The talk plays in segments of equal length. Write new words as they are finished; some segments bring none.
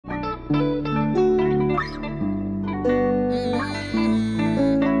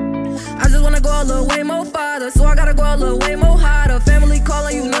a little way more farther, so I gotta go a little way more harder. Family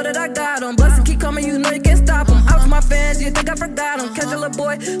calling, you know that I got them. Blessings keep coming, you know you can't stop them. Out to my fans, you think I forgot them. Catch a little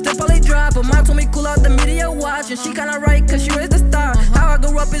boy, still probably drop him. Mom told me cool out the media watching. She kinda right, cause she raised the star. How I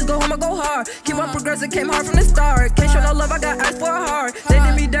grew up is go home or go hard. Keep on progressing, came hard from the start. Can't show no love, I got eyes for a heart. They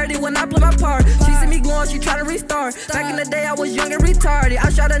did me dirty when I play my part. She see me glowing, she try to restart. Back in the day, I was young and retarded.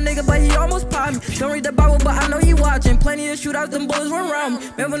 I shot a nigga, but he almost popped me. Don't read the Bible, but I know he watching. Plenty of shootouts, them bullets run around me.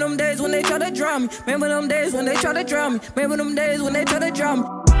 Remember them days when they try to drown me. Remember them days when they try to drown me. Remember them days when they try to drown me.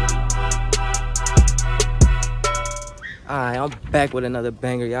 Alright, I'm back with another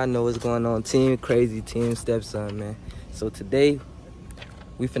banger. Y'all know what's going on. Team Crazy, Team Stepson, man. So today,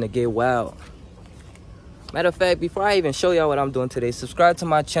 we finna get wild. Matter of fact, before I even show y'all what I'm doing today, subscribe to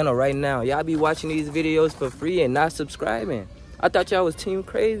my channel right now. Y'all be watching these videos for free and not subscribing. I thought y'all was Team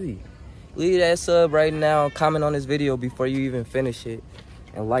Crazy. Leave that sub right now. Comment on this video before you even finish it.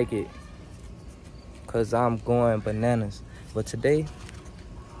 And like it. Because I'm going bananas. But today,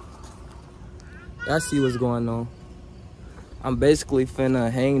 y'all see what's going on. I'm basically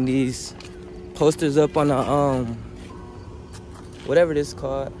finna hang these posters up on the, whatever this is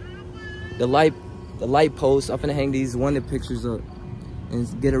called. The light post. I'm finna hang these wanted pictures up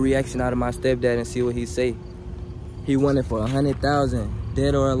and get a reaction out of my stepdad and see what he say. He wanted for 100,000,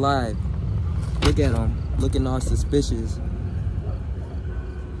 dead or alive. Look at him, looking all suspicious.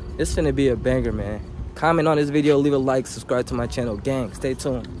 It's finna be a banger, man. Comment on this video, leave a like, subscribe to my channel. Gang, stay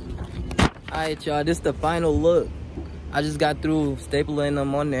tuned. Alright, y'all, this is the final look. I just got through stapling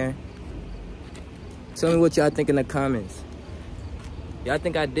them on there. Tell me what y'all think in the comments. Y'all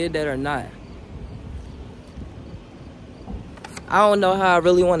think I did that or not? I don't know how I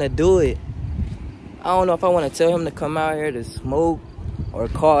really want to do it. I don't know if I want to tell him to come out here to smoke or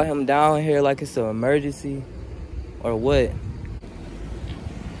call him down here like it's an emergency or what.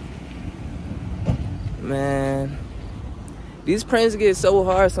 Man, these pranks get so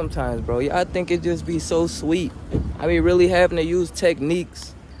hard sometimes, bro. Y'all think it just be so sweet. I be really having to use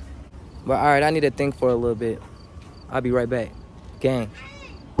techniques. But alright, I need to think for a little bit. I'll be right back. Gang.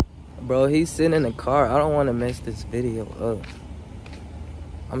 Bro, he's sitting in the car. I don't want to mess this video up.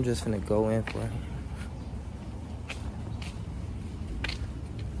 I'm just finna go in for him.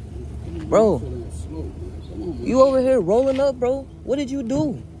 Bro, you over here rolling up, bro? What did you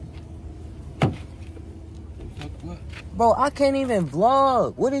do? Bro, I can't even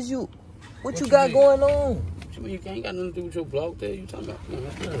vlog. What you got going on? What you mean you ain't got nothing to do with your vlog there? You talking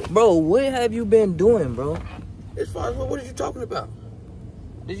about? Bro, what have you been doing, bro? As far as what are you talking about?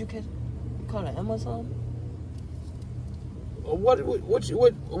 Did you catch? You caught an M or something? What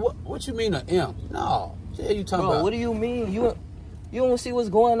you mean an M? No. What the hell you talking about? What do you mean? You don't see what's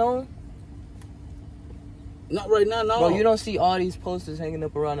going on? Not right now, no. Bro, you don't see all these posters hanging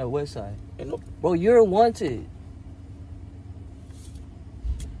up around the west side. No. Bro, you're wanted.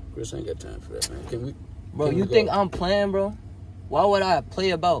 Chris ain't got time for that, man. Can we? Bro, you think I'm playing, bro? Why would I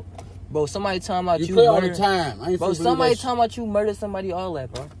play about? Bro, somebody talking about you play murder. all the time. I ain't bro, somebody talking about you murder somebody, all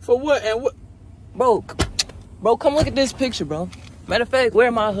that, bro. For what and what? Bro, come look at this picture, bro. Matter of fact,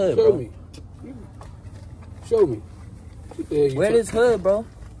 where my hood, bro? Show me. Show me. Where this hood, bro?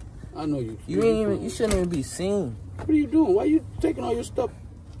 I know you. You shouldn't even be seen. What are you doing? Why are you taking all your stuff?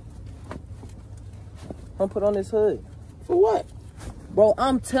 I'm put on this hood. For what? Bro,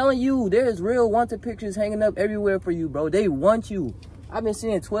 I'm telling you, there's real wanted pictures hanging up everywhere for you, bro. They want you. I've been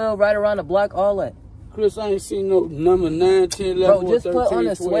seeing 12 right around the block, all that. Chris, I ain't seen no number 9, 10, 11, bro, just 13, put on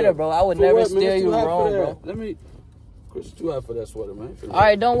a 12. Sweater, bro. I would for never what, steer you wrong, bro. Let me... Chris, it's too hot for that sweater, man. All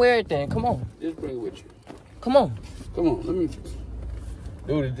right, don't wear it then. Come on. Just bring it with you. Come on. Come on, let me...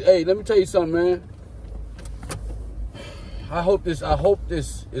 Dude, hey, let me tell you something, man. I hope this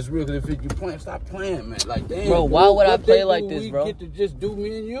is real. Cause if you playing, stop playing, man. Like, damn. Bro, why would I play like this, bro? Get to just do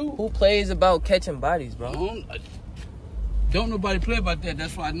me and you. Who plays about catching bodies, bro? Don't nobody play about that.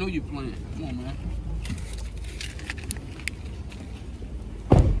 That's why I know you playing. Come on, man.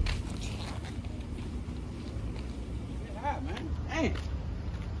 Get high, man. Damn.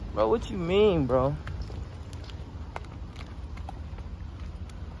 Bro, what you mean, bro?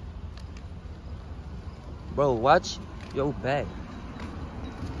 Bro, watch your back.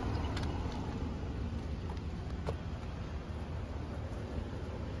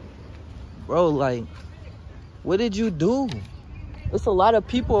 Bro, like, what did you do? There's a lot of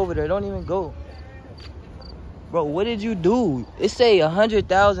people over there. Don't even go. Bro, what did you do? It say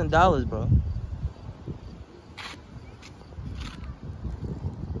 $100,000, bro.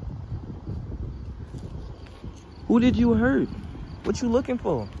 Who did you hurt? What you looking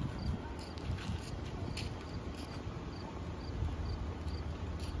for?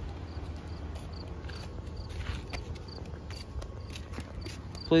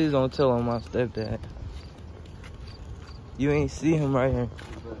 please don't tell on my stepdad. You ain't see him right here.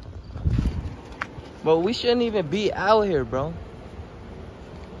 But we shouldn't even be out here, bro.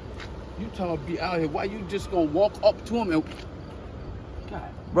 You talking about be out here? Why you just gonna walk up to him and... God.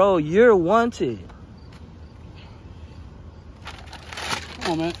 Bro, you're wanted.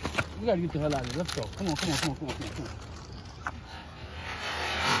 Come on, man. We gotta get the hell out of here. Let's go. Come on.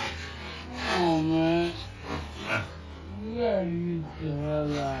 Come on, man. We gotta get the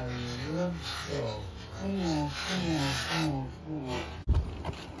hell out of here. Let's go. Come on.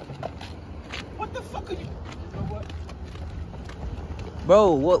 What the fuck are you? You know what?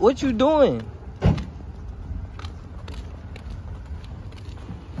 Bro, what you doing?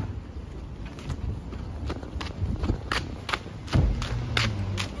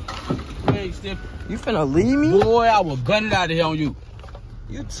 Hey, Steph. You finna leave me? Boy, I will gun it out of here on you.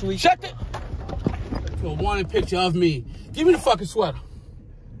 You tweak. Shut it. A wanted picture of me. Give me the fucking sweater.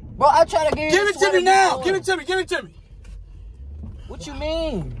 Bro, I try to give you Give it to me now. Give it to me. What you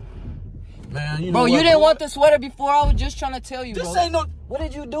mean? Man, you know bro, what, you didn't want the sweater before. I was just trying to tell you, this bro. Ain't no... What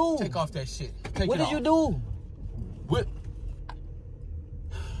did you do? Take off that shit. What did you do? What?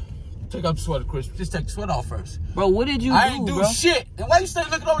 Take off the sweater, Chris. Just take the sweater off first. Bro, what did you do, I ain't do bro? shit. And why you stay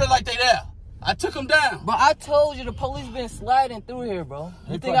looking over there like they there? I took them down. Bro, I told you the police been sliding through here, bro.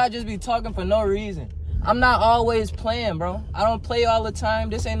 You think I just be talking for no reason? I'm not always playing, bro. I don't play all the time.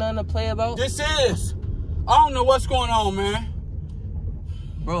 This ain't nothing to play about. This is. I don't know what's going on, man.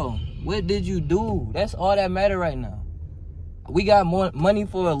 Bro, what did you do? That's all that matter right now. We got more money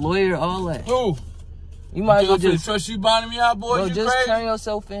for a lawyer, all that. Who? You might as well just trust you buying me out, boy. Bro, you just crazy? turn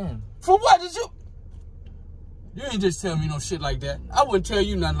yourself in. For what did you? You ain't just tell me no shit like that. I wouldn't tell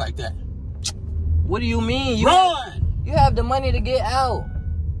you nothing like that. What do you mean? Run! You have the money to get out.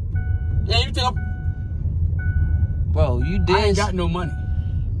 Yeah, you think Bro, you did. I ain't got no money.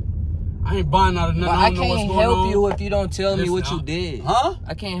 I ain't buying out of nothing. I can't help you if you don't tell me what you did. Huh?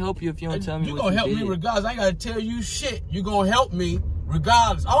 I can't help you if you don't tell me what you did. You gonna help me regardless. I ain't gotta tell you shit. You gonna help me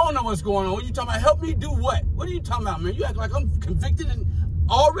regardless. I don't know what's going on. What you talking about? Help me do what? What are you talking about, man? You act like I'm convicted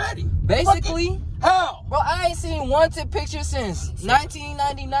already. Basically. How? Bro, I ain't seen wanted pictures since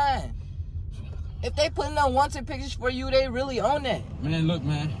 1999. If they putting up wanted pictures for you, they really own that. Man, look,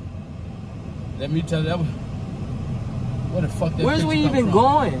 man. Let me tell you that. Where the fuck that Where's we even from?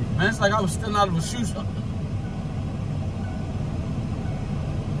 going? Man, it's like I was stealing out of a shoe store.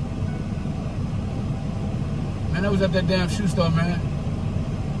 Man, I was at that damn shoe store, man.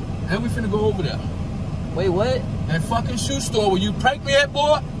 And we finna go over there. Wait, what? That fucking shoe store where you pranked me at,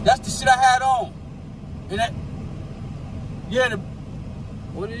 boy, that's the shit I had on. And that... Yeah,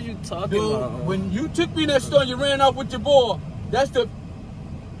 what are you talking about? When you took me in that store and you ran off with your boy, that's the...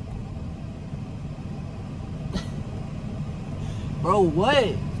 Bro,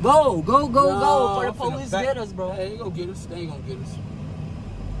 what? Go before the police get us, bro. They ain't gonna get us. They ain't gonna get us.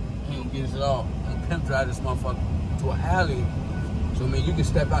 They ain't gonna get us at all. I'm gonna pimp drive this motherfucker to an alley. So, man, you can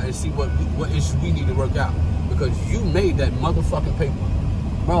step out and see what issues we need to work out. Because you made that motherfucking paper.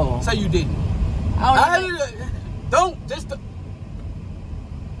 Bro. Say you didn't. I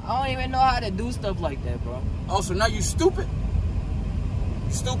don't even know how to do stuff like that, bro. Oh, so now you stupid?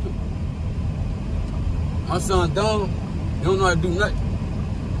 You stupid. My son dumb. You don't know how to do nothing.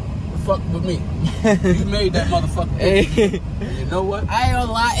 The fuck with me. You made that motherfucker. Hey. You know what? I ain't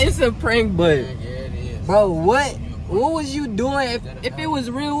gonna lie, it's a prank, but yeah, it is. Bro, what was you doing? If it was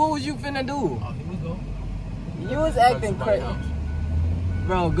real, what was you finna do? Oh, here we go. You was acting crazy.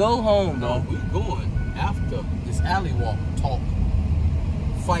 Bro, go home, bro. No, we going after this alley walk, talk,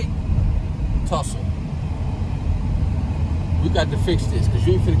 fight, tussle. We got to fix this, because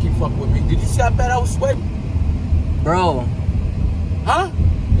you ain't finna keep fucking with me. Did you see how bad I was sweating? Bro. Huh?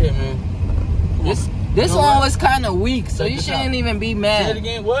 Yeah, man. This one was kind of weak, so you shouldn't even be mad. Say it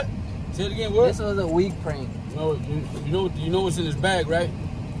again, what? Say it again, what? This was a weak prank. You know what's in this bag, right?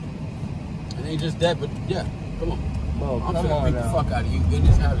 It ain't just that, but yeah, come on. Bro, I'm finna beat the fuck out of you in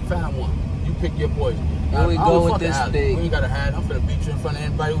this alley. Find one. You pick your poison. Here we go with this thing. We ain't got a hat. I'm finna beat you in front of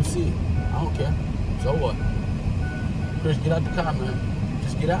anybody who see it. I don't care. So what? Chris, get out the car, man.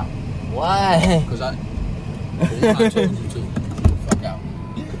 Just get out. Why? Because I told you to. Fuck out.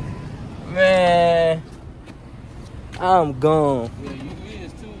 Man. I'm gone. Yeah, you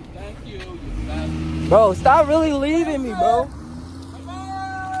is too. Thank you. You bastard. Bro, stop really leaving me, bro.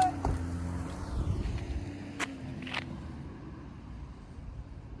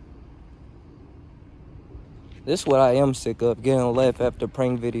 This is what I am sick of, getting left after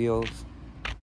prank videos.